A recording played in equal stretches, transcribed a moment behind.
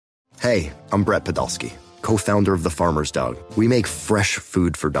Hey, I'm Brett Podolsky, co-founder of The Farmer's Dog. We make fresh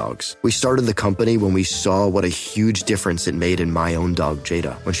food for dogs. We started the company when we saw what a huge difference it made in my own dog,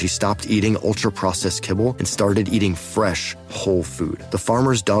 Jada, when she stopped eating ultra-processed kibble and started eating fresh, whole food. The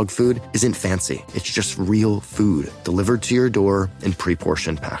Farmer's Dog food isn't fancy. It's just real food delivered to your door in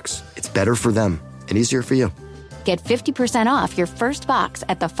pre-portioned packs. It's better for them and easier for you. Get 50% off your first box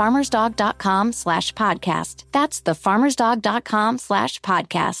at thefarmersdog.com/podcast. That's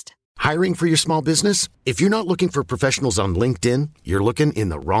thefarmersdog.com/podcast. Hiring for your small business? If you're not looking for professionals on LinkedIn, you're looking in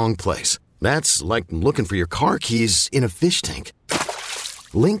the wrong place. That's like looking for your car keys in a fish tank.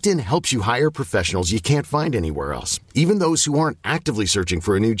 LinkedIn helps you hire professionals you can't find anywhere else, even those who aren't actively searching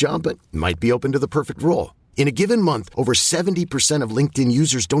for a new job but might be open to the perfect role. In a given month, over 70% of LinkedIn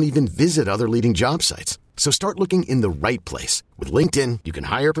users don't even visit other leading job sites. So start looking in the right place. With LinkedIn, you can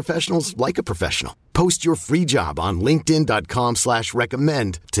hire professionals like a professional. Post your free job on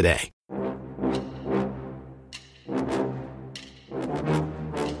linkedin.com/recommend today.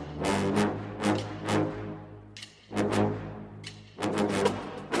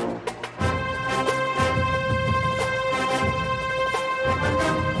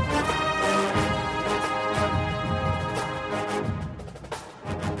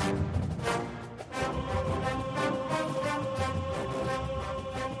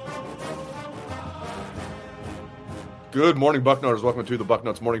 Good morning, Bucknutters. Welcome to the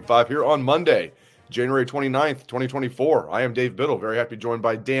Bucknuts Morning Five here on Monday, January 29th, 2024. I am Dave Biddle, very happy joined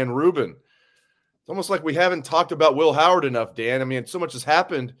by Dan Rubin. It's almost like we haven't talked about Will Howard enough, Dan. I mean, so much has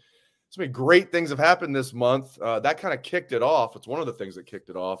happened. So many great things have happened this month. That kind of kicked it off. It's one of the things that kicked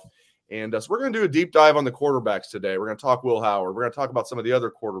it off. And so we're going to do a deep dive on the quarterbacks today. We're going to talk Will Howard. We're going to talk about some of the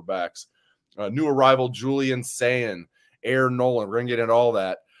other quarterbacks. New arrival Julian Sayin, Air Nolan. We're going to get into all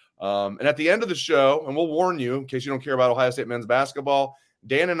that. And at the end of the show, and we'll warn you in case you don't care about Ohio State men's basketball,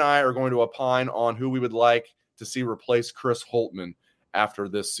 Dan and I are going to opine on who we would like to see replace Chris Holtmann after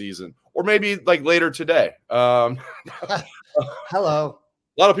this season, or maybe like later today. Hello. A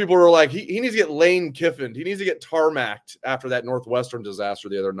lot of people were like, he needs to get Lane Kiffin. He needs to get tarmacked after that Northwestern disaster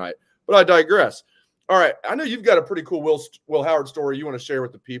the other night. But I digress. All right. I know you've got a pretty cool Will Howard story you want to share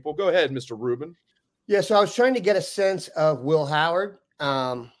with the people. Go ahead, Mr. Rubin. Yeah, so I was trying to get a sense of Will Howard.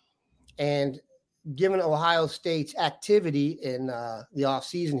 And given Ohio State's activity in the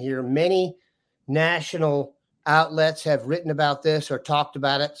offseason here, many national outlets have written about this or talked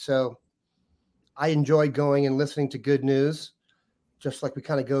about it. So I enjoy going and listening to good news, just like we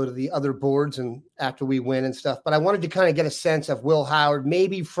kind of go to the other boards and after we win and stuff. But I wanted to kind of get a sense of Will Howard,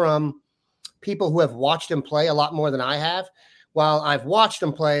 maybe from people who have watched him play a lot more than I have. While I've watched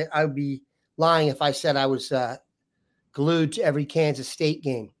him play, I would be lying if I said I was glued to every Kansas State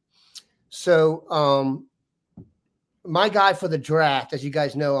game. So my guy for the draft, as you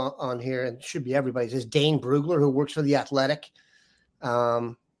guys know on here, and it should be everybody's, is Dane Brugler, who works for The Athletic.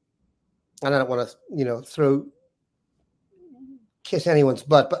 I don't want to, kiss anyone's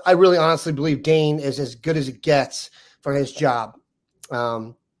butt, but I really honestly believe Dane is as good as it gets for his job.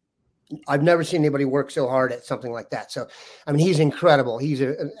 I've never seen anybody work so hard at something like that. So, I mean, he's incredible. He's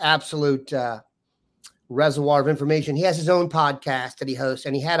an absolute reservoir of information. He has his own podcast that he hosts,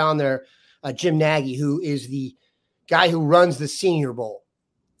 and he had on there Jim Nagy, who is the guy who runs the Senior Bowl.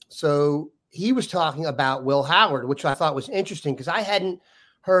 So he was talking about Will Howard, which I thought was interesting because I hadn't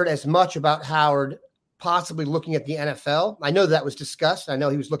heard as much about Howard possibly looking at the NFL. I know that was discussed. I know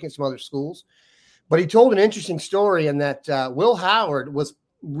he was looking at some other schools, but he told an interesting story in that Will Howard was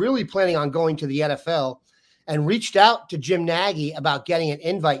really planning on going to the NFL and reached out to Jim Nagy about getting an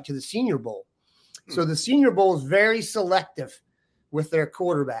invite to the Senior Bowl. So the Senior Bowl is very selective with their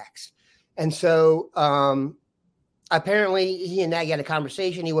quarterbacks. And so apparently he and Nagy had a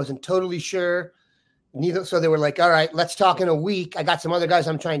conversation. He wasn't totally sure. So they were like, all right, let's talk in a week. I got some other guys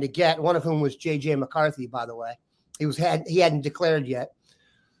I'm trying to get, one of whom was J.J. McCarthy, by the way. He hadn't declared yet.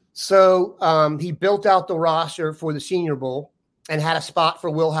 So he built out the roster for the Senior Bowl and had a spot for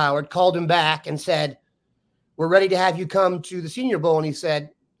Will Howard, called him back and said, we're ready to have you come to the Senior Bowl. And he said,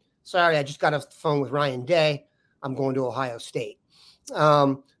 sorry, I just got off the phone with Ryan Day. I'm going to Ohio State.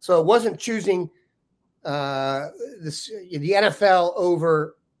 So it wasn't choosing the NFL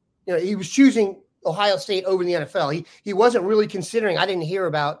over, he was choosing Ohio State over the NFL. He wasn't really considering, I didn't hear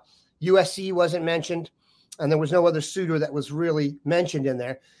about USC wasn't mentioned, and there was no other suitor that was really mentioned in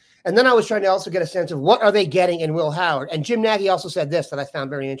there. And then I was trying to also get a sense of what are they getting in Will Howard. And Jim Nagy also said this that I found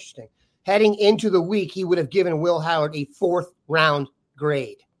very interesting. Heading into the week, he would have given Will Howard a 4th round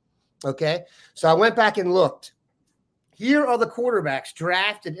grade. Okay. So I went back and looked. Here are the quarterbacks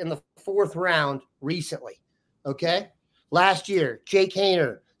drafted in the 4th round recently. Okay. Last year, Jake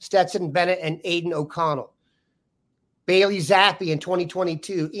Haener, Stetson Bennett and Aiden O'Connell. Bailey Zappi in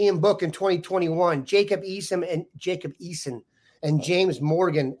 2022, Ian Book in 2021, Jacob Eason and James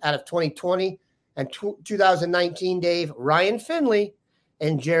Morgan out of 2020 and 2019, Dave, Ryan Finley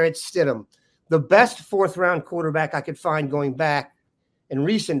and Jarrett Stidham. The best fourth-round quarterback I could find going back in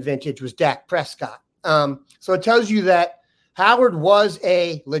recent vintage was Dak Prescott. So it tells you that Howard was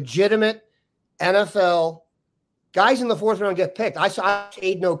a legitimate NFL. Guys in the fourth round get picked. I saw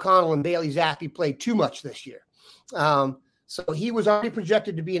Aiden O'Connell and Bailey Zappi play too much this year. So he was already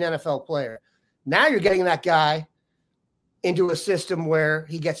projected to be an NFL player. Now you're getting that guy into a system where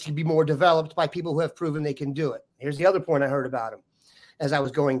he gets to be more developed by people who have proven they can do it. Here's the other point I heard about him as I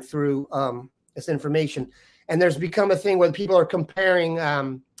was going through this information. And there's become a thing where people are comparing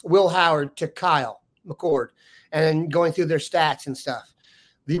Will Howard to Kyle McCord and going through their stats and stuff.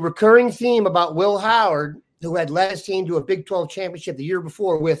 The recurring theme about Will Howard, who had led his team to a Big 12 championship the year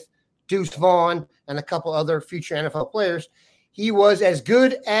before with Deuce Vaughn and a couple other future NFL players, he was as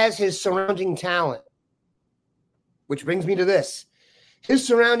good as his surrounding talent. Which brings me to this. His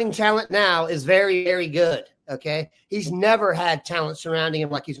surrounding talent now is very, very good, okay? He's never had talent surrounding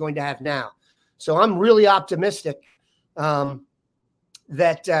him like he's going to have now. So I'm really optimistic that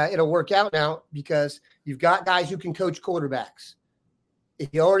it'll work out now because you've got guys who can coach quarterbacks. If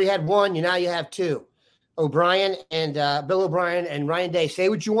you already had one, now you have two. O'Brien and Bill O'Brien and Ryan Day, say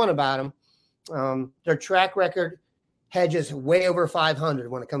what you want about them. Their track record hedges way over 500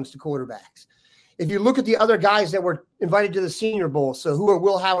 when it comes to quarterbacks. If you look at the other guys that were invited to the Senior Bowl, so who are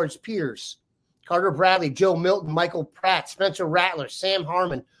Will Howard's peers? Carter Bradley, Joe Milton, Michael Pratt, Spencer Rattler, Sam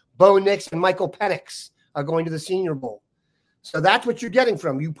Harmon, Bo Nix, and Michael Penix are going to the Senior Bowl. So that's what you're getting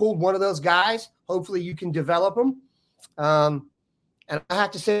from. You pulled one of those guys. Hopefully you can develop them. And I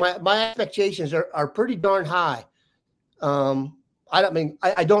have to say, my expectations are pretty darn high. I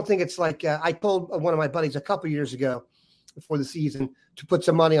don't think it's like I told one of my buddies a couple years ago before the season to put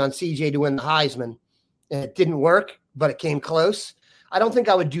some money on CJ to win the Heisman. And it didn't work, but it came close. I don't think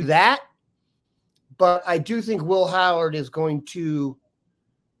I would do that. But I do think Will Howard is going to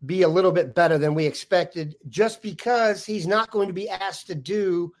be a little bit better than we expected just because he's not going to be asked to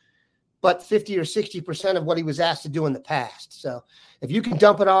do but 50 or 60% of what he was asked to do in the past. So if you can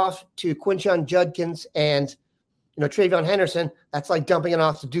dump it off to Quinshon Judkins and Travion Henderson, that's like dumping it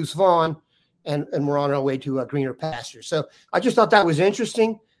off to Deuce Vaughn, and we're on our way to a greener pasture. So I just thought that was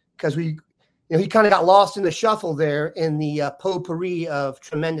interesting because he kind of got lost in the shuffle there in the potpourri of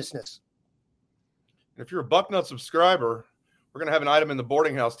tremendousness. If you're a Bucknut subscriber, we're going to have an item in the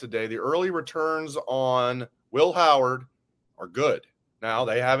boarding house today. The early returns on Will Howard are good. Now,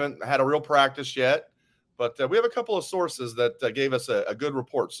 they haven't had a real practice yet, but we have a couple of sources that gave us a good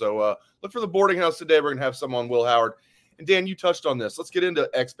report. So look for the boarding house today. We're going to have some on Will Howard. And, Dan, you touched on this. Let's get into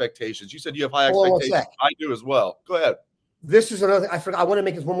expectations. You said you have high expectations. I do as well. Go ahead. This is another – I forgot. I want to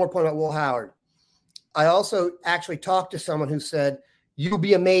make this one more point about Will Howard. I also actually talked to someone who said, you'll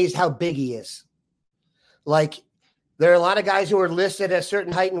be amazed how big he is. Like, there are a lot of guys who are listed at a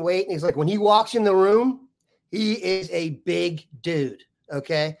certain height and weight, and he's like, when he walks in the room, he is a big dude.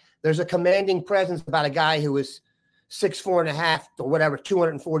 Okay, there's a commanding presence about a guy who is 6'4.5" or whatever,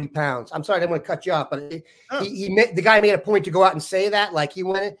 240 pounds. I'm sorry, I didn't want to cut you off, but the guy made a point to go out and say that, like he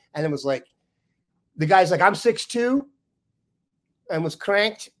went in, and it was like the guy's like, I'm 6'2", and was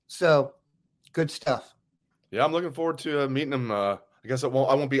cranked. So good stuff. Yeah, I'm looking forward to meeting him. I guess I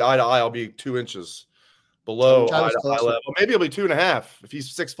won't be eye to eye. I'll be 2 inches below eye to eye level. Maybe it'll be 2.5 if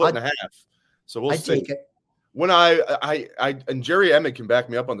he's 6'1.5". So we'll see. Take it. When I and Jerry Emmett can back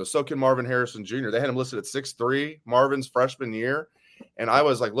me up on this, so can Marvin Harrison Jr. They had him listed at 6'3", Marvin's freshman year. And I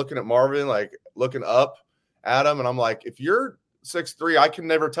was like looking at Marvin, like looking up at him. And I'm like, if you're 6'3", I can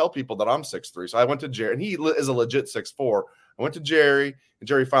never tell people that I'm 6'3". So I went to Jerry, and he is a legit 6'4". I went to Jerry, and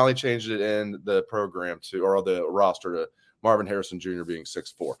Jerry finally changed it in the program or the roster to Marvin Harrison Jr. being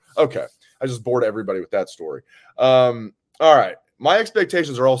 6'4". Okay. I just bored everybody with that story. All right. My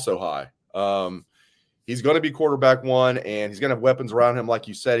expectations are also high. He's going to be quarterback one, and he's going to have weapons around him. Like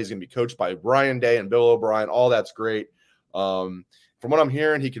you said, he's going to be coached by Ryan Day and Bill O'Brien. All that's great. From what I'm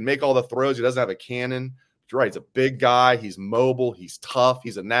hearing, he can make all the throws. He doesn't have a cannon. But you're right. He's a big guy. He's mobile. He's tough.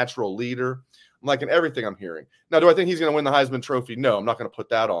 He's a natural leader. I'm liking everything I'm hearing. Now, do I think he's going to win the Heisman Trophy? No, I'm not going to put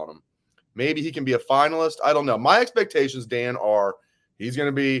that on him. Maybe he can be a finalist. I don't know. My expectations, Dan, are he's going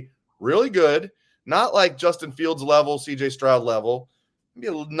to be really good. Not like Justin Fields level, CJ Stroud level. Maybe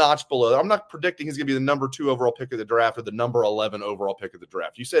a notch below. I'm not predicting he's going to be the number 2 overall pick of the draft or the number 11 overall pick of the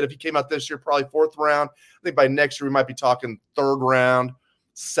draft. You said if he came out this year, probably 4th round. I think by next year, we might be talking 3rd round,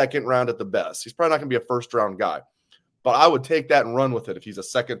 2nd round at the best. He's probably not going to be a 1st round guy. but I would take that and run with it if he's a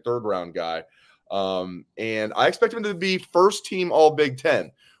second, third round guy. And I expect him to be first team all Big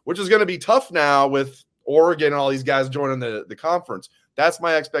Ten, which is going to be tough now with Oregon and all these guys joining the conference. That's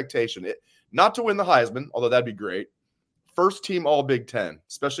my expectation. Not to win the Heisman, although that'd be great. First team all Big Ten,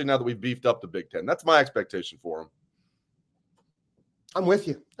 especially now that we've beefed up the Big Ten. That's my expectation for him. I'm with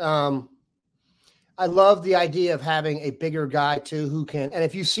you. I love the idea of having a bigger guy too who can, and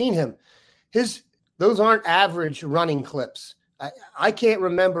if you've seen him, those aren't average running clips. I can't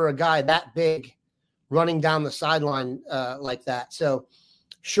remember a guy that big running down the sideline like that. So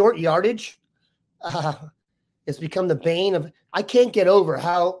short yardage, it's become the bane of. I can't get over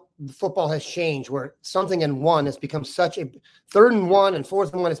how football has changed, where something in one has become such a 3rd and 1 and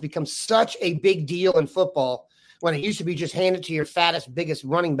 4th and 1 has become such a big deal in football. When it used to be just hand it to your fattest, biggest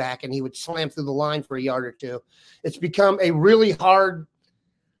running back, and he would slam through the line for a yard or two. It's become a really hard.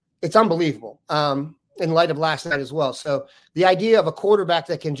 It's unbelievable. In light of last night as well. So the idea of a quarterback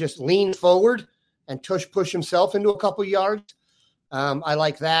that can just lean forward and push himself into a couple yards, I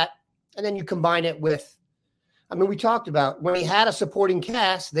like that. And then you combine it with, we talked about when he had a supporting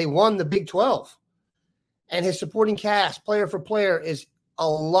cast, they won the Big 12. And his supporting cast, player for player, is a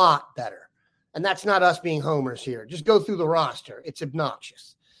lot better. And that's not us being homers here. Just go through the roster. It's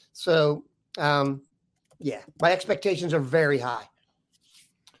obnoxious. So, my expectations are very high.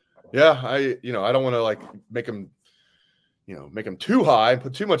 Yeah, I don't want to make him too high and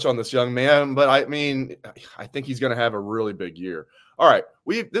put too much on this young man, but I think he's going to have a really big year. All right,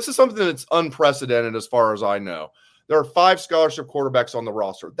 this is something that's unprecedented as far as I know. There are 5 scholarship quarterbacks on the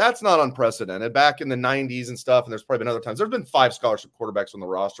roster. That's not unprecedented. Back in the 90s and stuff, and there's probably been other times, there's been 5 scholarship quarterbacks on the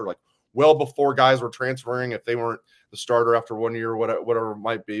roster, like well before guys were transferring if they weren't the starter after 1 year, whatever it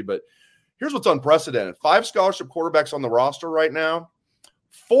might be. But here's what's unprecedented. 5 scholarship quarterbacks on the roster right now,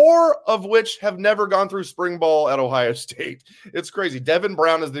 4 of which have never gone through spring ball at Ohio State. It's crazy. Devin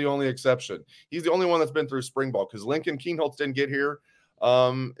Brown is the only exception. He's the only one that's been through spring ball because Lincoln Kienholz didn't get here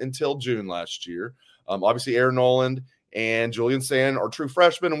until June last year. Obviously, Aaron Noland and Julian Sand are true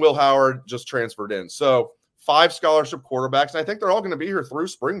freshmen, and Will Howard just transferred in. So 5 scholarship quarterbacks, and I think they're all going to be here through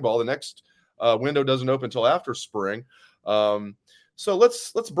spring ball. The next window doesn't open until after spring. So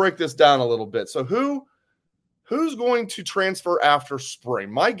let's break this down a little bit. So Who's going to transfer after spring?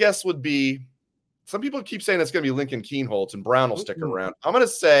 My guess would be some people keep saying it's going to be Lincoln Kienholz and Brown will stick around. I'm going to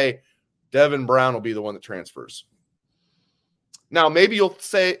say Devin Brown will be the one that transfers. Now, maybe you'll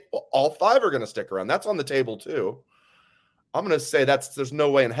say all 5 are going to stick around. That's on the table too. I'm going to say there's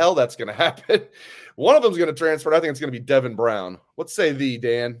no way in hell that's going to happen. One of them is going to transfer. And I think it's going to be Devin Brown. Let's say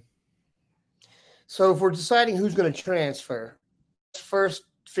Dan. So if we're deciding who's going to transfer, let's first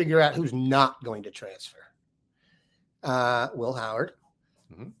figure out who's not going to transfer. Will Howard,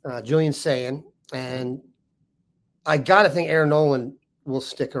 Julian Sand, and I got to think Aaron Noland will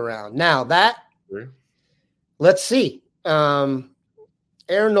stick around. Now let's see. Aaron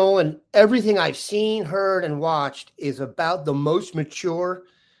Noland, everything I've seen, heard, and watched is about the most mature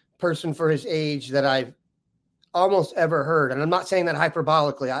person for his age that I've almost ever heard. And I'm not saying that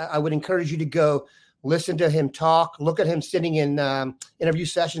hyperbolically. I would encourage you to go listen to him talk, look at him sitting in interview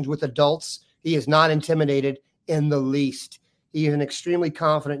sessions with adults. He is not intimidated in the least. He is an extremely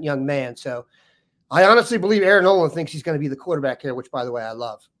confident young man. So I honestly believe Aaron Noland thinks he's going to be the quarterback here, which, by the way, I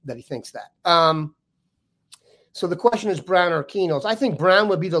love that he thinks that. So the question is Brown or Kienholz. I think Brown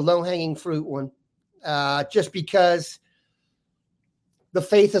would be the low-hanging fruit one, just because the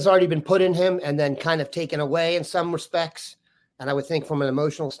faith has already been put in him and then kind of taken away in some respects. And I would think from an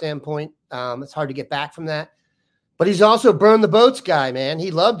emotional standpoint, it's hard to get back from that. But he's also burned the boats guy, man.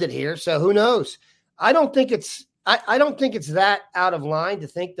 He loved it here. So who knows? I don't think it's that out of line to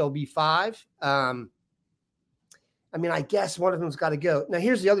think there'll be 5. I guess one of them's got to go. Now,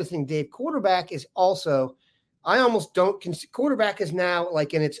 here's the other thing, Dave. Quarterback is also, I almost don't consider, quarterback is now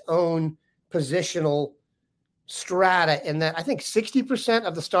like in its own positional strata in that I think 60%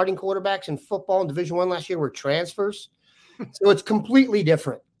 of the starting quarterbacks in football in Division I last year were transfers. So it's completely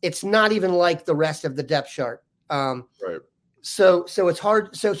different. It's not even like the rest of the depth chart. Right. So it's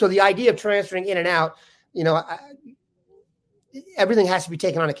hard. So the idea of transferring in and out, everything has to be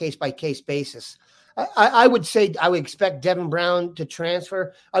taken on a case-by-case basis. I would say I would expect Devin Brown to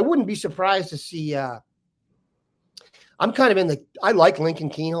transfer. I wouldn't be surprised to see I'm kind of I like Lincoln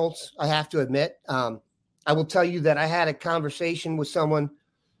Kienholz, I have to admit. I will tell you that I had a conversation with someone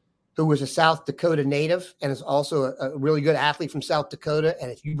who was a South Dakota native and is also a really good athlete from South Dakota.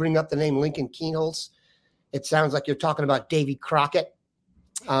 And if you bring up the name Lincoln Kienholz, it sounds like you're talking about Davy Crockett.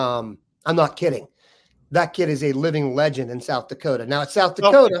 I'm not kidding. That kid is a living legend in South Dakota. Now, it's South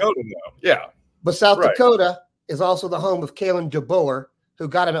Dakota. Yeah. But South Dakota is also the home of Kalen DeBoer, who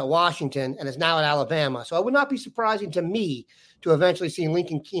got him at Washington and is now at Alabama. So it would not be surprising to me to eventually see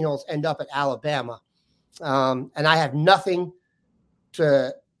Lincoln Kienholz end up at Alabama. And I have nothing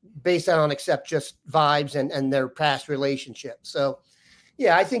to base that on except just vibes and their past relationship. So,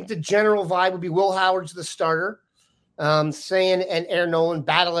 yeah, I think the general vibe would be Will Howard's the starter. Sayin and Aaron Nolan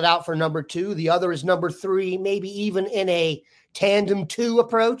battle it out for number 2. The other is number 3, maybe even in a tandem 2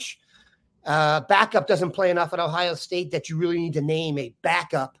 approach. Backup doesn't play enough at Ohio State that you really need to name a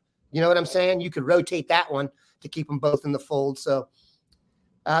backup. You know what I'm saying? You could rotate that one to keep them both in the fold. So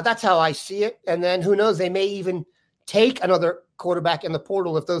that's how I see it. And then who knows, they may even take another quarterback in the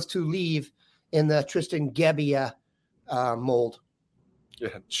portal if those two leave in the Tristan Gebbia mold.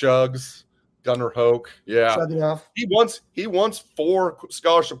 Yeah, Chugs, Gunnar Hoke. Yeah. He wants 4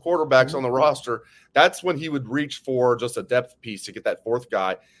 scholarship quarterbacks on the roster. That's when he would reach for just a depth piece to get that 4th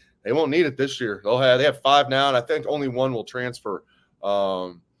guy. They won't need it this year. They have 5 now, and I think only 1 will transfer.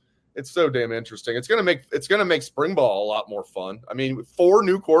 It's so damn interesting. It's gonna make spring ball a lot more fun. I mean, 4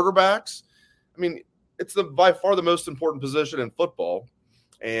 new quarterbacks. I mean, it's by far the most important position in football,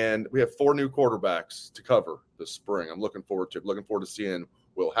 and we have 4 new quarterbacks to cover this spring. I'm looking forward to it. Looking forward to seeing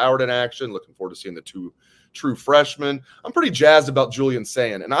Will Howard in action. Looking forward to seeing the 2 true freshmen. I'm pretty jazzed about Julian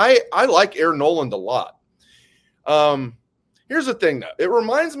Sayin, and I like Aaron Noland a lot. Here's the thing, though. It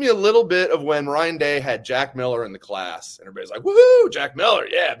reminds me a little bit of when Ryan Day had Jack Miller in the class, and everybody's like, woohoo, Jack Miller.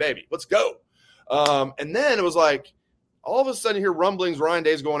 Yeah, baby, let's go. And then it was like, all of a sudden you hear rumblings, Ryan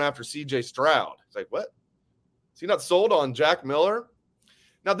Day's going after C.J. Stroud. It's like, what? Is he not sold on Jack Miller?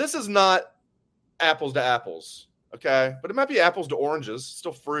 Now, this is not apples to apples, okay? But it might be apples to oranges,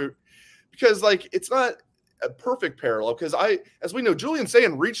 still fruit, because, like, it's not a perfect parallel because as we know, Julian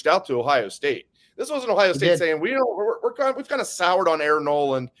Sayin reached out to Ohio State. This wasn't Ohio State saying we've kind of soured on Aaron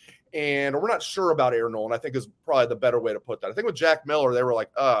Noland, and we're not sure about Aaron Noland. I think is probably the better way to put that. I think with Jack Miller, they were like,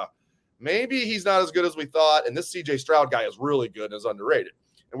 maybe he's not as good as we thought, and this C.J. Stroud guy is really good and is underrated.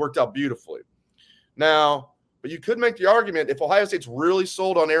 It worked out beautifully. Now, but you could make the argument if Ohio State's really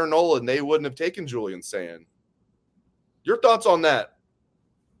sold on Aaron Noland, they wouldn't have taken Julian Sayin. Your thoughts on that?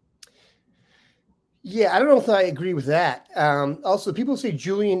 Yeah, I don't know if I agree with that. Also, people say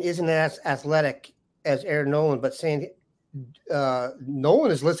Julian isn't as athletic as Aaron Noland, but saying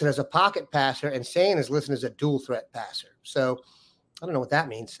Noland is listed as a pocket passer and Sayin is listed as a dual threat passer. So I don't know what that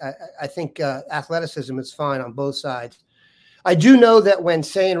means. I think athleticism is fine on both sides. I do know that when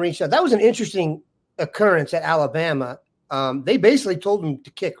Sayin reached out, that was an interesting occurrence at Alabama. They basically told him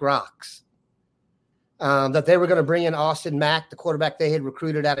to kick rocks. That they were going to bring in Austin Mack, the quarterback they had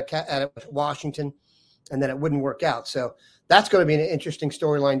recruited out of Washington, and then it wouldn't work out. So that's going to be an interesting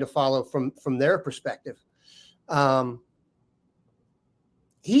storyline to follow from their perspective.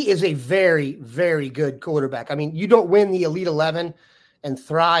 He is a very, very good quarterback. I mean, you don't win the Elite 11 and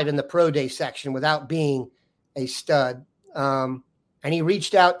thrive in the pro day section without being a stud. And he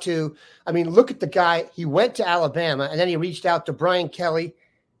reached out to, look at the guy. He went to Alabama, and then he reached out to Brian Kelly,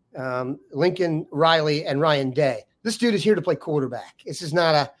 Lincoln Riley, and Ryan Day. This dude is here to play quarterback. This is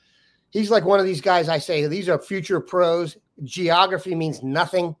not he's like one of these guys I say, these are future pros. Geography means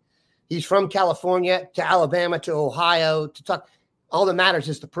nothing. He's from California to Alabama to Ohio to talk. All that matters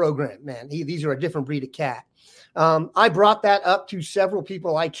is the program, man. These are a different breed of cat. I brought that up to several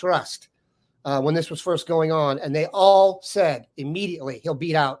people I trust when this was first going on, and they all said immediately he'll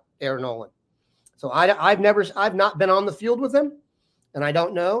beat out Aaron Noland. So I've not been on the field with him, and I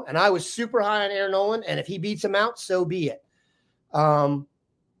don't know. And I was super high on Aaron Noland, and if he beats him out, so be it.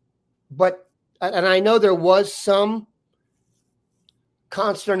 But I know there was some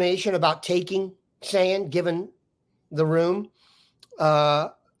consternation about taking Sayin, given the room.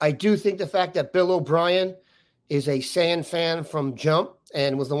 I do think the fact that Bill O'Brien is a Sayin fan from jump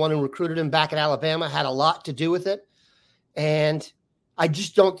and was the one who recruited him back at Alabama had a lot to do with it. And I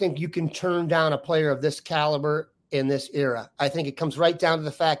just don't think you can turn down a player of this caliber in this era. I think it comes right down to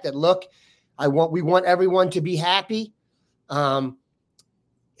the fact that, look, we want everyone to be happy.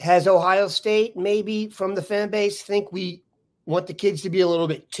 Has Ohio State maybe from the fan base think we want the kids to be a little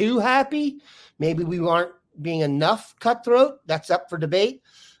bit too happy? Maybe we aren't being enough cutthroat. That's up for debate.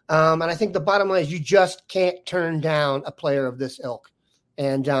 And I think the bottom line is you just can't turn down a player of this ilk.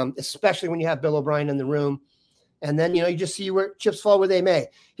 And especially when you have Bill O'Brien in the room. And then, you just see where chips fall where they may.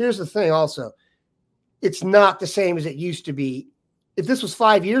 Here's the thing also. It's not the same as it used to be. If this was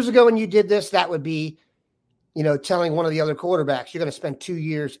 5 years ago and you did this, that would be, telling one of the other quarterbacks, you're going to spend 2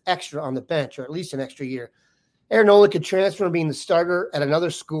 years extra on the bench, or at least an extra year. Aaron Noland could transfer and being the starter at another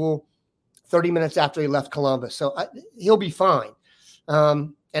school 30 minutes after he left Columbus. So he'll be fine.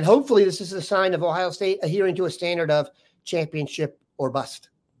 And hopefully this is a sign of Ohio State adhering to a standard of championship or bust.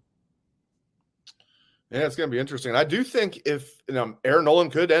 Yeah, it's going to be interesting. I do think if Aaron Nolan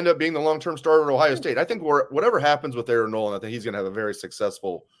could end up being the long-term starter at Ohio State, I think whatever happens with Aaron Nolan, I think he's going to have a very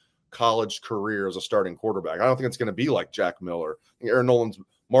successful college career as a starting quarterback. I don't think it's going to be like Jack Miller. I think Aaron Nolan's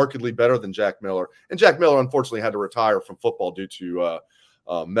markedly better than Jack Miller. And Jack Miller, unfortunately, had to retire from football due to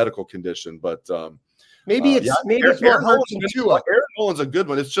medical condition. But maybe it's more Hurts than Tua. Aaron Nolan's a good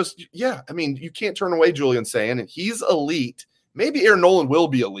one. It's just, you can't turn away Julian Sayin, and he's elite. Maybe Aaron Nolan will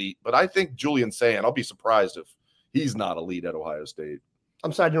be elite, but I think Julian Sayin, I'll be surprised if he's not elite at Ohio State.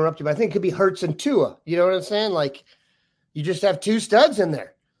 I'm sorry to interrupt you, but I think it could be Hurts and Tua. You know what I'm saying? Like, you just have two studs in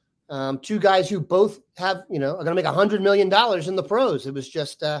there. Two guys who both have, are going to make $100 million in the pros. It was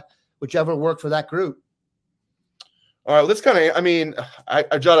just whichever worked for that group. All right, let's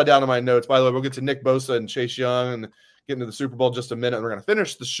I jotted down in my notes. By the way, we'll get to Nick Bosa and Chase Young and get into the Super Bowl in just a minute. And we're going to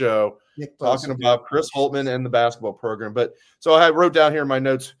finish the show talking about Chris Holtmann and the basketball program. But so I wrote down here in my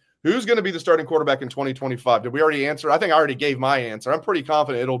notes, who's going to be the starting quarterback in 2025? Did we already answer? I think I already gave my answer. I'm pretty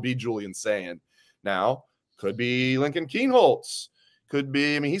confident it'll be Julian Sayin. Now, could be Lincoln Kienholz. Could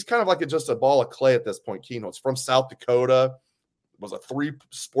be, he's kind of like just a ball of clay at this point. Kienholz from South Dakota, was a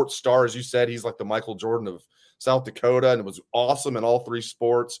 3-sport star, as you said. He's like the Michael Jordan of South Dakota, and it was awesome in all 3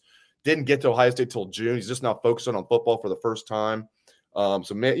 sports. Didn't get to Ohio State till June. He's just now focusing on football for the first time.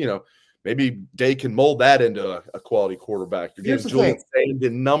 Maybe Day can mold that into a quality quarterback. You're getting Julian Sayin, the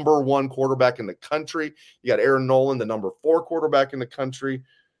number 1 quarterback in the country. You got Aaron Nolan, the number 4 quarterback in the country.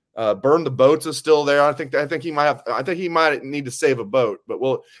 Burn the Boats is still there. I think he might need to save a boat, but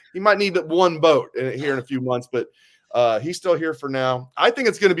he might need one boat here in a few months. But he's still here for now. I think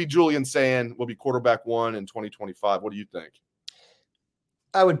it's going to be Julian Sayin will be quarterback 1 in 2025. What do you think?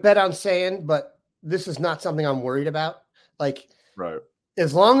 I would bet on Sayin, but this is not something I'm worried about. Right.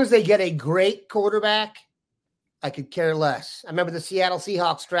 As long as they get a great quarterback, I could care less. I remember the Seattle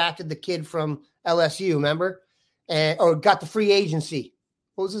Seahawks drafted the kid from LSU, remember? Or got the free agency.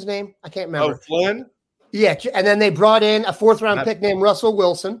 What was his name? I can't remember. Oh, Flynn? Yeah, and then they brought in a 4th-round pick named Russell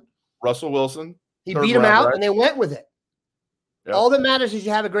Wilson. He beat him out, and they went with it. Yep. All that matters is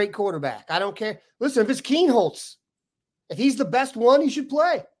you have a great quarterback. I don't care. Listen, if it's Kienholz, if he's the best one, he should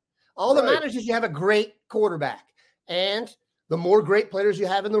play. All that matters is you have a great quarterback. And the more great players you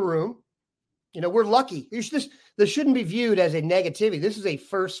have in the room, we're lucky. This shouldn't be viewed as a negativity. This is a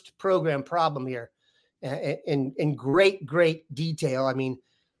first program problem here in great, great detail.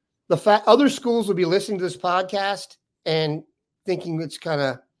 The fact other schools will be listening to this podcast and thinking it's kind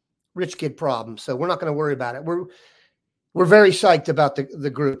of rich kid problem. So we're not going to worry about it. We're very psyched about the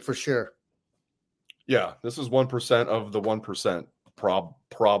group for sure. Yeah, this is 1% of the 1%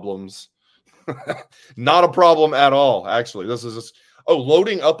 problems. Not a problem at all, actually. This is just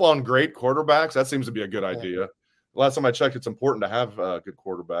loading up on great quarterbacks. That seems to be a good idea. Last time I checked, it's important to have good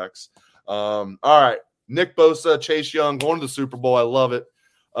quarterbacks. All right, Nick Bosa, Chase Young going to the Super Bowl. I love it.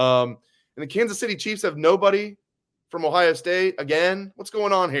 And the Kansas City Chiefs have nobody from Ohio State again. What's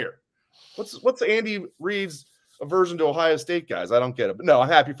going on here? What's Andy Reid's aversion to Ohio State guys? I don't get it. But no, I'm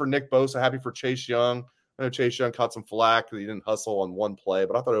happy for Nick Bosa, happy for Chase Young. I know Chase Young caught some flack because he didn't hustle on one play,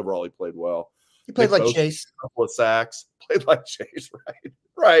 but I thought overall he played well. He played like Chase. A couple of sacks. Played like Chase, right?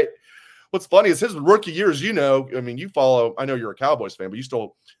 Right. What's funny is his rookie years, you know, you follow, I know you're a Cowboys fan, but you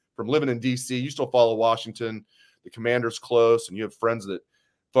still, from living in D.C., you still follow Washington, the Commanders close, and you have friends that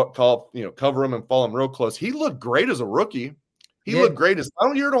cover him and follow him real close. He looked great as a rookie. He looked great as – I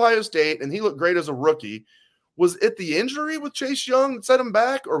don't hear at Ohio State, and he looked great as a rookie. Was it the injury with Chase Young that set him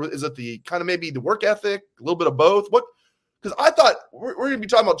back, or is it the kind of maybe the work ethic, a little bit of both? What? Because I thought we're going to be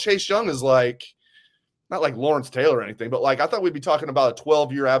talking about Chase Young as like – not like Lawrence Taylor or anything, but like I thought we'd be talking about a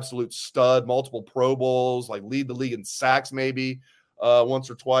 12-year absolute stud, multiple Pro Bowls, like lead the league in sacks maybe once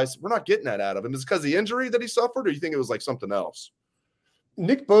or twice. We're not getting that out of him. Is it because of the injury that he suffered, or you think it was like something else?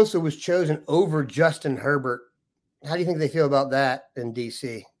 Nick Bosa was chosen over Justin Herbert. How do you think they feel about that in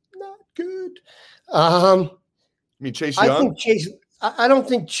D.C.? Not good. Chase Young? I don't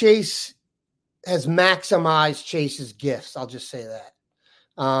think Chase has maximized Chase's gifts. I'll just say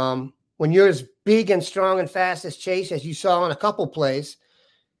that. When you're as big and strong and fast as Chase, as you saw in a couple plays,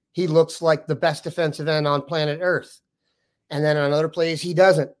 he looks like the best defensive end on planet Earth. And then on other plays, he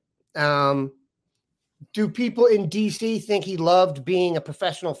doesn't. Do people in D.C. think he loved being a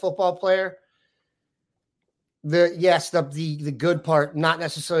professional football player? The good part, not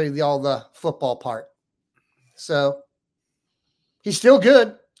necessarily all the football part. So he's still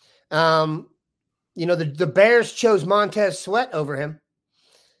good. The Bears chose Montez Sweat over him.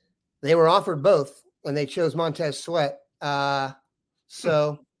 They were offered both when they chose Montez Sweat. So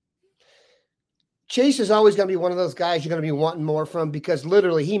So Chase is always going to be one of those guys you're going to be wanting more from, because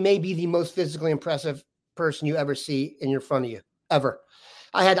literally he may be the most physically impressive person you ever see in your front of you, ever.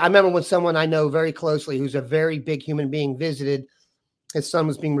 I remember when someone I know very closely, who's a very big human being, visited. His son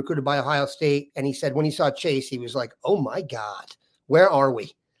was being recruited by Ohio State, and he said when he saw Chase, he was like, "Oh my God, where are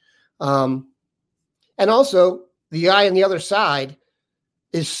we?" And also, the guy on the other side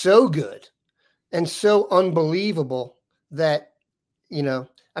is so good and so unbelievable that,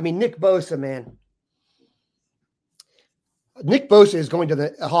 Nick Bosa, man. Nick Bosa is going to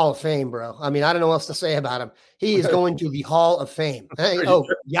the Hall of Fame, bro. I don't know what else to say about him. He is going to the Hall of Fame.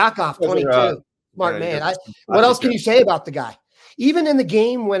 Yakov, 22. Smart man. What else can you say about the guy? Even in the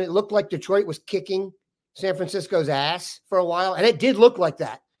game when it looked like Detroit was kicking San Francisco's ass for a while, and it did look like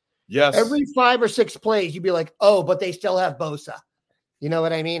that. Yes. Every 5 or 6 plays, you'd be like, oh, but they still have Bosa. You know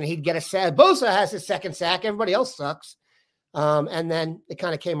what I mean? He'd get a sack. Bosa has his second sack. Everybody else sucks. And then it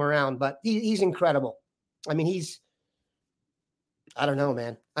kind of came around. But he's incredible. I don't know,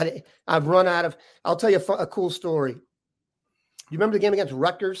 man. I've run out of – I'll tell you a cool story. You remember the game against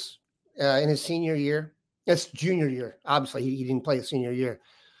Rutgers in his senior year? It's junior year. Obviously, he didn't play his senior year.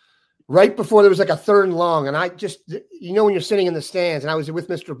 Right before there was like a 3rd and long, and I just, when you're sitting in the stands, and I was with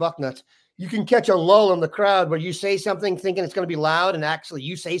Mr. Bucknuts, you can catch a lull in the crowd where you say something thinking it's going to be loud, and actually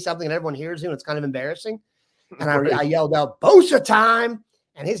you say something and everyone hears you, and it's kind of embarrassing. And I yelled out, "Bosa time!"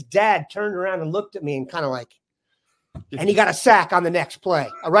 And his dad turned around and looked at me and kind of like, and he got a sack on the next play,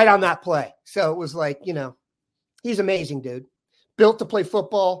 right on that play. So it was like, he's amazing, dude. Built to play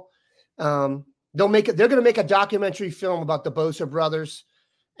football. They're going to make a documentary film about the Bosa brothers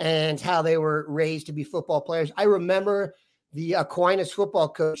and how they were raised to be football players. I remember the Aquinas football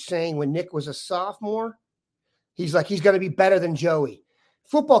coach saying when Nick was a sophomore, he's like, he's going to be better than Joey.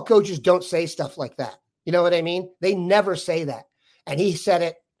 Football coaches don't say stuff like that. You know what I mean? They never say that. And he said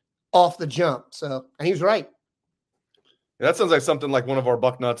it off the jump. So, and he was right. Yeah, that sounds like something like one of our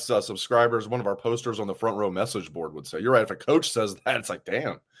Bucknuts subscribers, one of our posters on the Front Row message board would say. You're right. If a coach says that, it's like,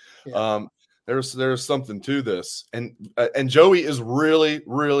 damn. Yeah. There's something to this, and Joey is really,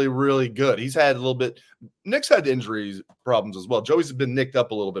 really, really good. He's had a little bit. Nick's had injuries problems as well. Joey's been nicked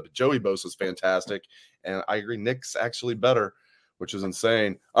up a little bit, but Joey Bosa is fantastic, and I agree. Nick's actually better, which is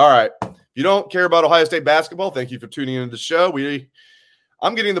insane. All right, if you don't care about Ohio State basketball, thank you for tuning into the show.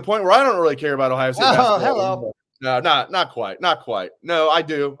 I'm getting to the point where I don't really care about Ohio State basketball. Hello. No, not quite. No, I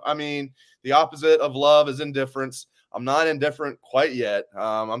do. The opposite of love is indifference. I'm not indifferent quite yet.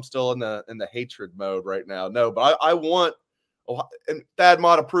 I'm still in the hatred mode right now. No, but I want – and Thad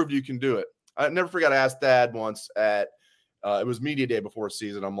Mott proved you can do it. I never forgot to ask Thad once at it was media day before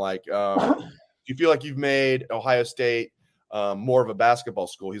season. I'm like, do you feel like you've made Ohio State more of a basketball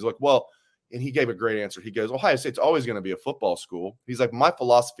school? He's like, well – and he gave a great answer. He goes, Ohio State's always going to be a football school. He's like, my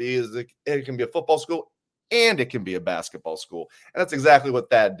philosophy is that it can be a football school and it can be a basketball school. And that's exactly what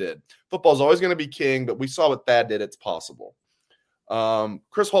Thad did. Football is always going to be king, but we saw what Thad did. It's possible.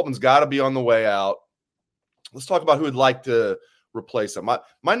 Chris Holtman's got to be on the way out. Let's talk about who would like to replace him.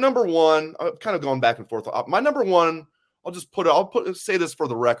 My number one, I'm kind of going back and forth. My number one, I'll say this for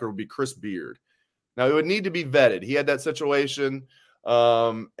the record, would be Chris Beard. Now, it would need to be vetted. He had that situation,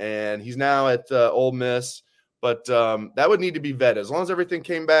 and he's now at Ole Miss. But that would need to be vetted. As long as everything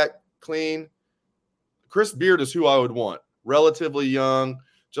came back clean, Chris Beard is who I would want. Relatively young,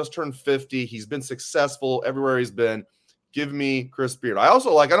 just turned 50. He's been successful everywhere he's been. Give me Chris Beard. I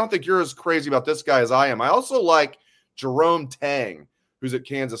don't think you're as crazy about this guy as I am. I also like Jerome Tang, who's at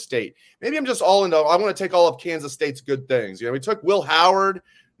Kansas State. Maybe I'm just I want to take all of Kansas State's good things. We took Will Howard.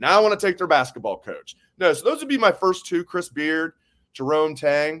 Now I want to take their basketball coach. No, so those would be my first two, Chris Beard, Jerome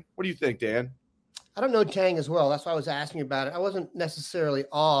Tang. What do you think, Dan? I don't know Tang as well. That's why I was asking about it. I wasn't necessarily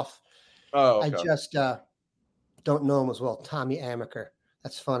off. Oh, okay. I just don't know him as well. Tommy Amaker.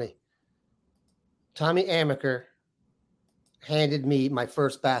 That's funny. Tommy Amaker handed me my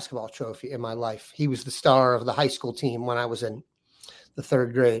first basketball trophy in my life. He was the star of the high school team when I was in the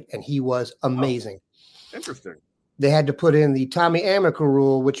 3rd grade, and he was amazing. Oh, interesting. They had to put in the Tommy Amaker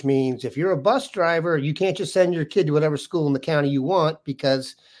rule, which means if you're a bus driver, you can't just send your kid to whatever school in the county you want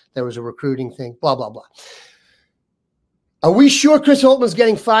because there was a recruiting thing, blah, blah, blah. Are we sure Chris Holtman's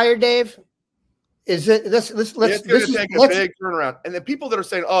getting fired, Dave? Is it let's it's going to take a big turnaround. And the people that are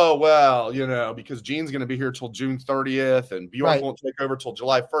saying, oh, well, because Gene's going to be here till June 30th and Bjork won't take over till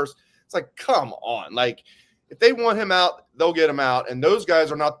July 1st. It's like, come on. Like, if they want him out, they'll get him out. And those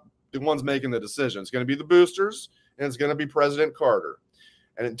guys are not the ones making the decision. It's going to be the boosters and it's going to be President Carter.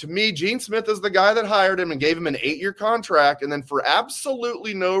 And to me, Gene Smith is the guy that hired him and gave him an 8-year contract. And then for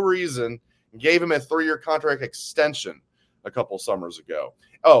absolutely no reason, gave him a 3-year contract extension. a couple summers ago.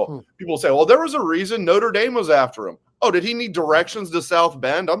 Oh, people say, well, there was a reason Notre Dame was after him. Oh, did he need directions to South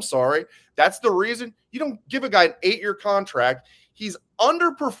Bend? I'm sorry. That's the reason. You don't give a guy an 8-year contract. He's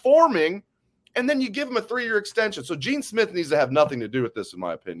underperforming, and then you give him a 3-year extension. So Gene Smith needs to have nothing to do with this, in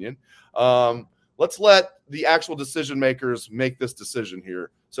my opinion. Let's let the actual decision makers make this decision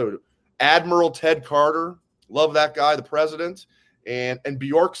here. So Admiral Ted Carter, love that guy, the president, and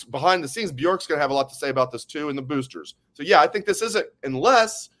Bjork's behind the scenes. Bjork's going to have a lot to say about this too, and the boosters. So yeah, I think this isn't,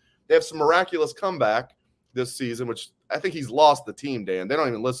 unless they have some miraculous comeback this season, which I think he's lost the team, Dan. They don't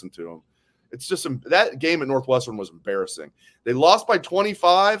even listen to him. It's just that game at Northwestern was embarrassing. They lost by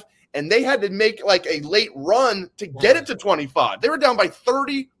 25, and they had to make like a late run to get it to 25. They were down by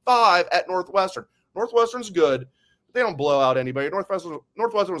 35 at Northwestern. Northwestern's good. They don't blow out anybody.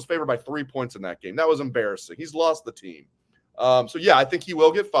 Northwestern was favored by 3 points in that game. That was embarrassing. He's lost the team. So, yeah, I think he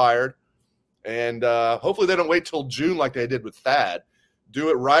will get fired. And hopefully they don't wait till June like they did with Thad. Do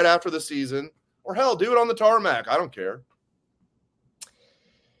it right after the season. Or, hell, do it on the tarmac. I don't care.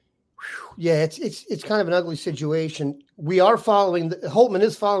 Yeah, it's kind of an ugly situation. We are Holtman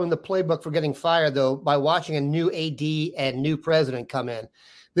is following the playbook for getting fired, though, by watching a new AD and new president come in.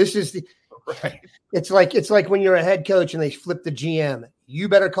 This is right. It's like when you're a head coach and they flip the GM. You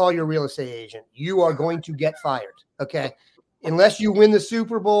better call your real estate agent. You are going to get fired, okay? Unless you win the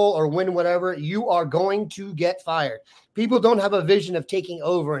Super Bowl or win whatever, you are going to get fired. People don't have a vision of taking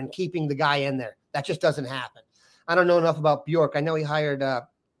over and keeping the guy in there. That just doesn't happen. I don't know enough about Bjork. I know he hired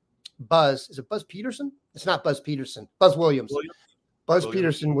Buzz. Is it Buzz Peterson? It's not Buzz Peterson. Buzz Williams. Buzz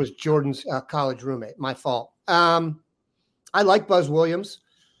Peterson was Jordan's college roommate. My fault. I like Buzz Williams.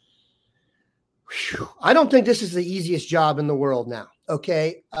 Whew. I don't think this is the easiest job in the world now.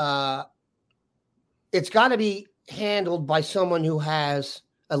 Okay. It's got to be handled by someone who has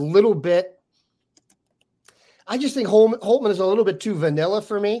a little bit. I just think Holtman is a little bit too vanilla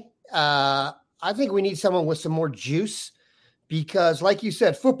for me. I think we need someone with some more juice because, like you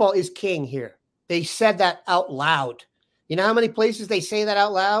said, football is king here. They said that out loud. You know how many places they say that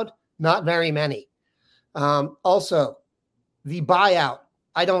out loud? Not very many. Also, the buyout.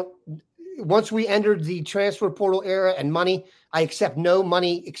 Once we entered the transfer portal era and money, I accept no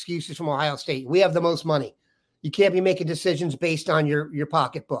money excuses from Ohio State. We have the most money. You can't be making decisions based on your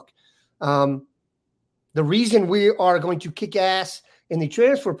pocketbook. The reason we are going to kick ass in the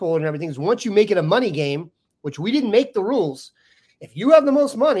transfer portal and everything is once you make it a money game, which we didn't make the rules. If you have the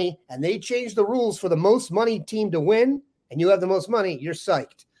most money and they change the rules for the most money team to win and you have the most money, you're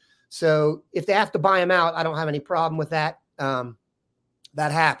psyched. So if they have to buy him out, I don't have any problem with that.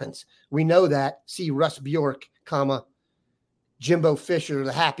 That happens. We know that. See Russ Bjork, Jimbo Fisher,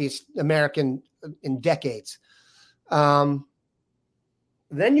 the happiest American in decades. Then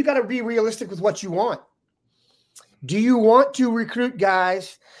you got to be realistic with what you want. Do you want to recruit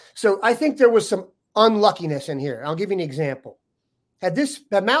guys? So I think there was some unluckiness in here. I'll give you an example. Had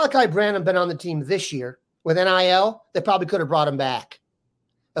Malachi Branham been on the team this year with NIL, they probably could have brought him back.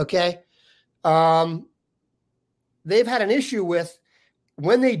 Okay. They've had an issue with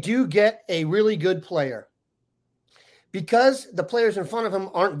when they do get a really good player, because the players in front of him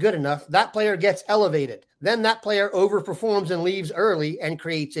aren't good enough, that player gets elevated. Then that player overperforms and leaves early and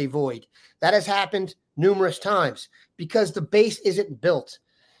creates a void. That has happened numerous times because the base isn't built.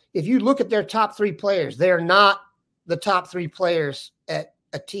 If you look at their top 3 players, they're not the top 3 players at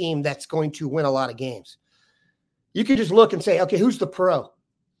a team that's going to win a lot of games. You can just look and say, okay, who's the pro?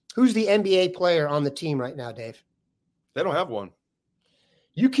 Who's the NBA player on the team right now, Dave? They don't have one.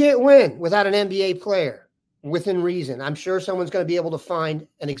 You can't win without an NBA player within reason. I'm sure someone's going to be able to find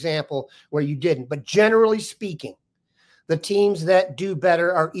an example where you didn't. But generally speaking, the teams that do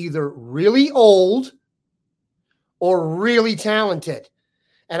better are either really old or really talented.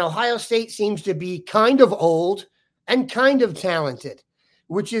 And Ohio State seems to be kind of old and kind of talented,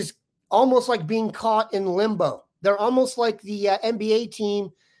 which is almost like being caught in limbo. They're almost like the NBA team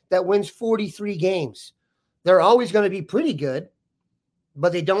that wins 43 games. They're always going to be pretty good,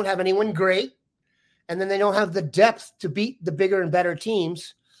 but they don't have anyone great. And then they don't have the depth to beat the bigger and better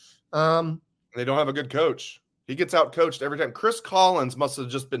teams. They don't have a good coach. He gets out coached every time. Chris Collins must have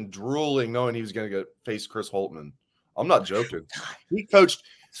just been drooling knowing he was going to face Chris Holtman. I'm not joking. He coached.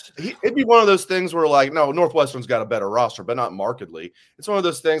 It'd be one of those things where, like, no, Northwestern's got a better roster, but not markedly. It's one of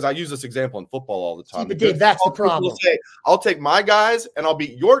those things. I use this example in football all the time. But Dave, that's the problem. Say, I'll take my guys and I'll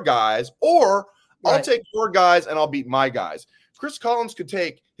beat your guys, or I'll take your guys and I'll beat my guys. Chris Collins could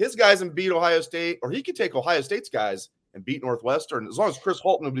take his guys and beat Ohio State, or he could take Ohio State's guys and beat Northwestern, as long as Chris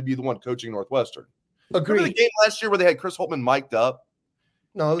Holtman would be the one coaching Northwestern. Agreed. Remember the game last year where they had Chris Holtman mic'd up?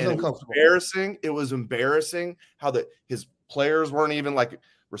 No, it was And uncomfortable. It was embarrassing how his players weren't even like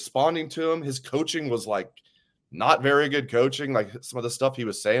responding to him. His coaching was like not very good coaching. Like some of the stuff he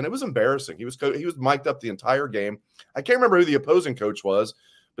was saying, it was embarrassing. He was mic'd up the entire game. I can't remember who the opposing coach was,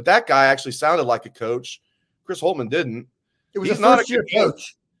 but that guy actually sounded like a coach. Chris Holtmann didn't. It was He's a not a first-year good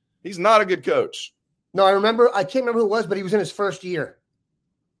coach. He's not a good coach. No, I can't remember who it was, but he was in his first year.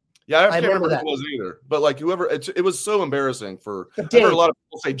 Yeah, I can't remember that. who it was either. But like whoever, it was so embarrassing for. But I've Dave, heard a lot of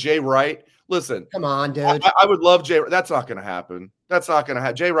people say Jay Wright. Listen, come on, dude. I would love Jay. That's not going to happen. That's not going to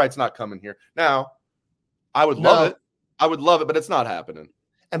happen. Jay Wright's not coming here. Now, I would love it. I would love it, but it's not happening.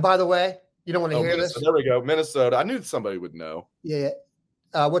 And by the way, you don't want to hear this? There we go. Minnesota. I knew somebody would know. Yeah.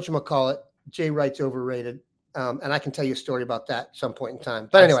 Whatchamacallit, Jay Wright's overrated. And I can tell you a story about that at some point in time.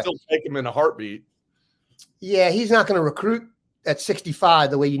 But anyway. I'd still take him in a heartbeat. Yeah, he's not going to recruit at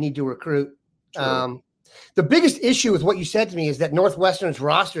 65 the way you need to recruit. True. The biggest issue with what you said to me is that Northwestern's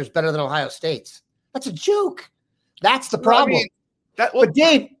roster is better than Ohio State's. That's a joke. That's the problem. But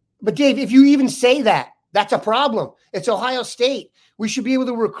Dave, if you even say that, that's a problem. It's Ohio State. We should be able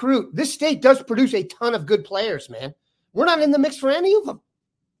to recruit. This state does produce a ton of good players, man. We're not in the mix for any of them.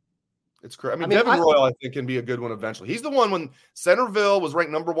 It's crazy. I mean, Devin Royal, I think, can be a good one eventually. He's the one when Centerville was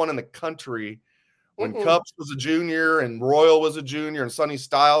ranked number 1 in the country, when Cups was a junior and Royal was a junior and Sonny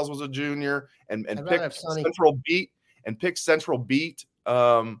Styles was a junior, and picked Central beat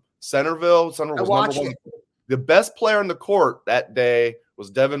Centerville. Centerville was number 1. The best player on the court that day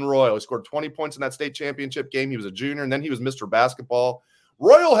was Devin Royal. He scored 20 points in that state championship game. He was a junior, and then he was Mr. Basketball.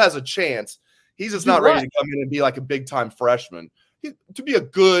 Royal has a chance. He's just not ready to come in and be like a big-time freshman. To be a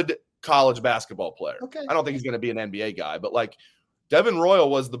good college basketball player. Okay. I don't think he's going to be an NBA guy, but like Devin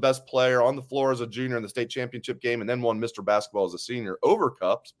Royal was the best player on the floor as a junior in the state championship game and then won Mr. Basketball as a senior over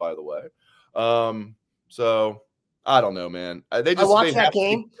Cups, by the way. So I don't know, man. They have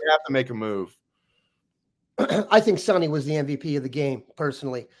to make a move. I think Sonny was the MVP of the game,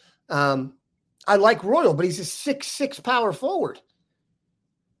 personally. I like Royal, but he's a 6'6" power forward.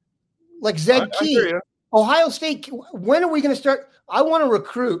 Like Zed Key. Ohio State, when are we going to start? I want to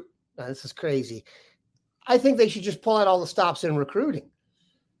recruit. Now, this is crazy. I think they should just pull out all the stops in recruiting.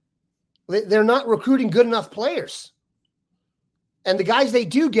 They're not recruiting good enough players. And the guys they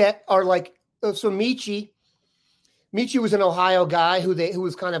do get are like, so Michi. Michi was an Ohio guy who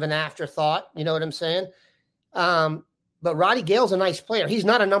was kind of an afterthought. You know what I'm saying? But Roddy Gale's a nice player. He's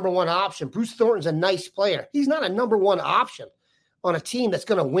not a number 1 option. Bruce Thornton's a nice player. He's not a number 1 option on a team that's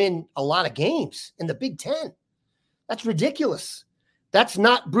going to win a lot of games in the Big Ten. That's ridiculous. That's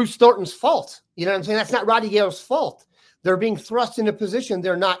not Bruce Thornton's fault. You know what I'm saying? That's not Roddy Gale's fault. They're being thrust in a position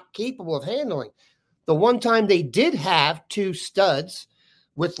they're not capable of handling. The one time they did have 2 studs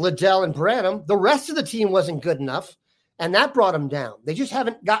with Liddell and Branham, the rest of the team wasn't good enough, and that brought them down. They just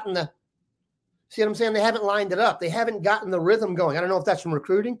haven't gotten see what I'm saying? They haven't lined it up. They haven't gotten the rhythm going. I don't know if that's from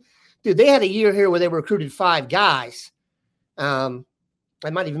recruiting. Dude, they had a year here where they recruited 5 guys. I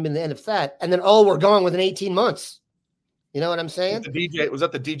might even been the end of that. And then, we're going within 18 months. You know what I'm saying? Was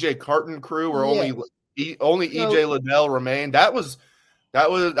that the DJ Carton crew where only EJ Liddell remained? That was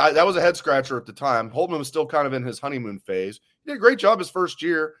a head scratcher at the time. Holtmann was still kind of in his honeymoon phase. He did a great job his first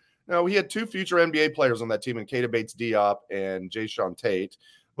year. He had 2 future NBA players on that team in Keita Bates-Diop and Jayshawn Tate.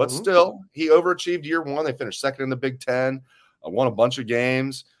 But still, he overachieved year 1. They finished second in the Big Ten, won a bunch of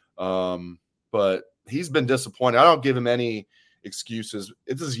games. But he's been disappointed. I don't give him any excuses.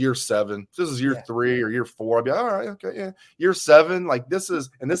 This is year 7. If this is year 3 or year 4, I'd be all right. Okay, yeah. Year 7, like this is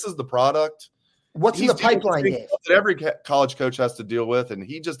the product. What's in the pipeline? That every college coach has to deal with, and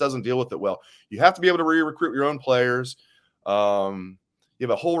he just doesn't deal with it well. You have to be able to re-recruit your own players. You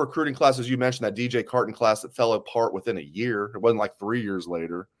have a whole recruiting class, as you mentioned, that DJ Carton class that fell apart within a year. It wasn't like 3 years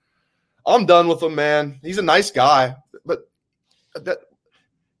later. I'm done with him, man. He's a nice guy, but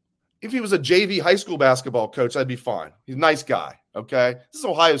if he was a JV high school basketball coach, I'd be fine. He's a nice guy, okay? This is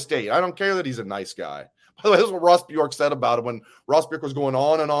Ohio State. I don't care that he's a nice guy. By the way, this is what Ross Bjork said about it when Ross Bjork was going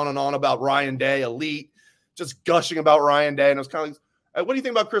on and on and on about Ryan Day, elite, just gushing about Ryan Day. And it was kind of like, what do you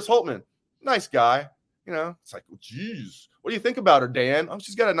think about Chris Holtmann? Nice guy. It's like, geez, what do you think about her, Dan? Oh,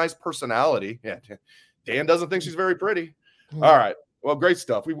 she's got a nice personality. Yeah, Dan doesn't think she's very pretty. All right. Well, great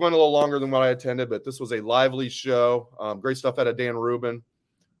stuff. We went a little longer than what I attended, but this was a lively show. Great stuff out of Dan Rubin.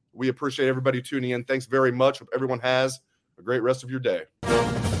 We appreciate everybody tuning in. Thanks very much. Hope everyone has a great rest of your day.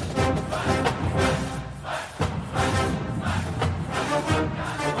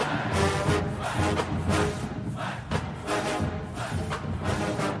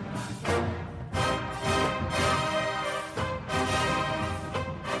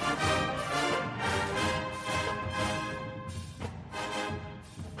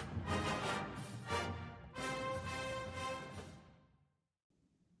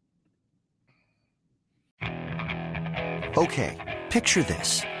 Okay, picture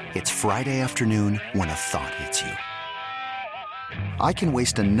this. It's Friday afternoon when a thought hits you. I can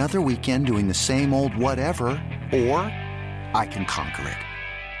waste another weekend doing the same old whatever, or I can conquer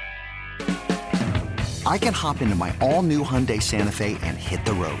it. I can hop into my all-new Hyundai Santa Fe and hit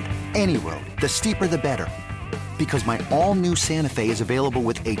the road. Any road. The steeper, the better. Because my all-new Santa Fe is available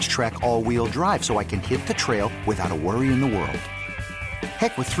with H-Track all-wheel drive, so I can hit the trail without a worry in the world.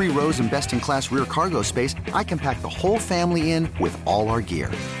 Heck, with 3 rows and best-in-class rear cargo space, I can pack the whole family in with all our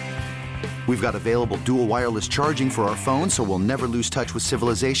gear. We've got available dual wireless charging for our phones, so we'll never lose touch with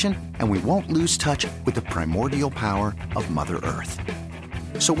civilization, and we won't lose touch with the primordial power of Mother Earth.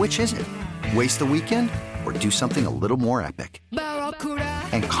 So which is it? Waste the weekend or do something a little more epic?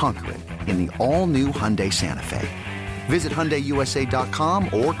 And conquer it in the all-new Hyundai Santa Fe. Visit HyundaiUSA.com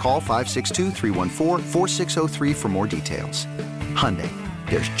or call 562-314-4603 for more details. Hyundai,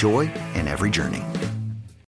 there's joy in every journey.